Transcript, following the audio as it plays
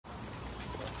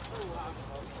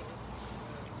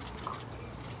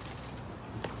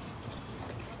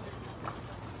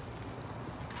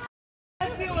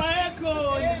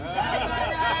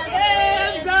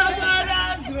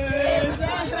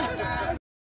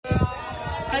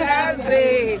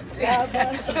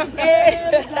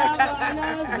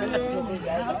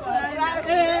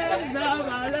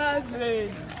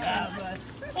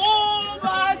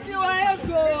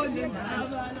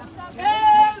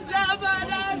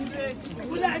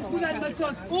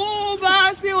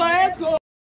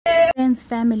Friends,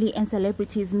 family and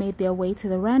celebrities made their way to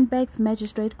the Randburg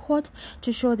Magistrate Court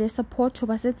to show their support to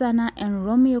Basetsana and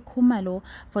Romeo Khumalo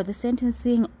for the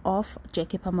sentencing of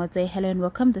Jackie Pamotse. Hello and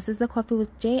welcome. This is the Coffee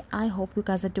with Jay. I hope you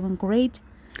guys are doing great.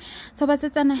 So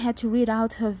Basetsana had to read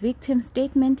out her victim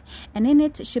statement, and in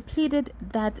it she pleaded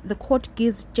that the court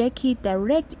gives Jackie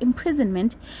direct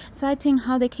imprisonment, citing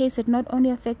how the case had not only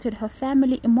affected her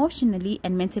family emotionally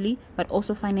and mentally but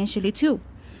also financially too.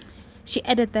 She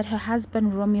added that her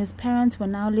husband Romeo's parents were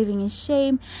now living in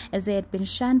shame as they had been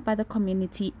shunned by the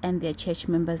community and their church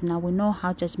members. Now we know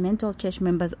how judgmental church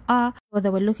members are, so they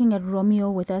were looking at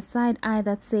Romeo with a side eye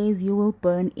that says you will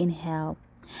burn in hell.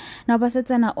 Now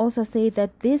Basetsana also said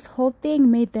that this whole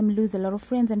thing made them lose a lot of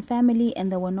friends and family,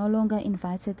 and they were no longer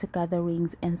invited to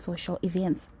gatherings and social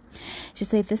events. She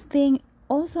said this thing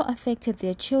also affected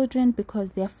their children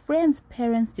because their friends'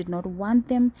 parents did not want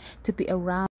them to be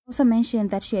around. Also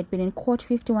mentioned that she had been in court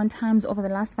 51 times over the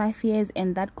last 5 years,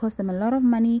 and that cost them a lot of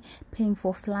money paying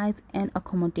for flights and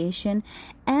accommodation.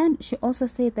 And she also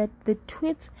said that the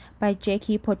tweets by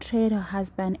Jackie portrayed her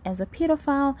husband as a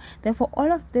pedophile. Therefore,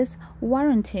 all of this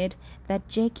warranted that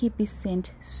Jackie be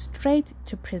sent straight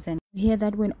to prison. We hear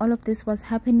that when all of this was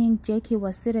happening, Jackie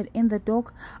was seated in the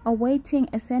dock awaiting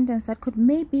a sentence that could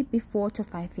maybe be 4 to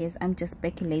 5 years. I'm just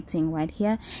speculating right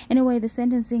here. Anyway, the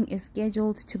sentencing is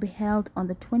scheduled to be held on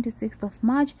the 26th of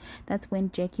March. That's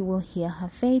when Jackie will hear her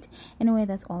fate. Anyway,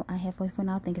 that's all I have for you for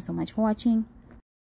now. Thank you so much for watching.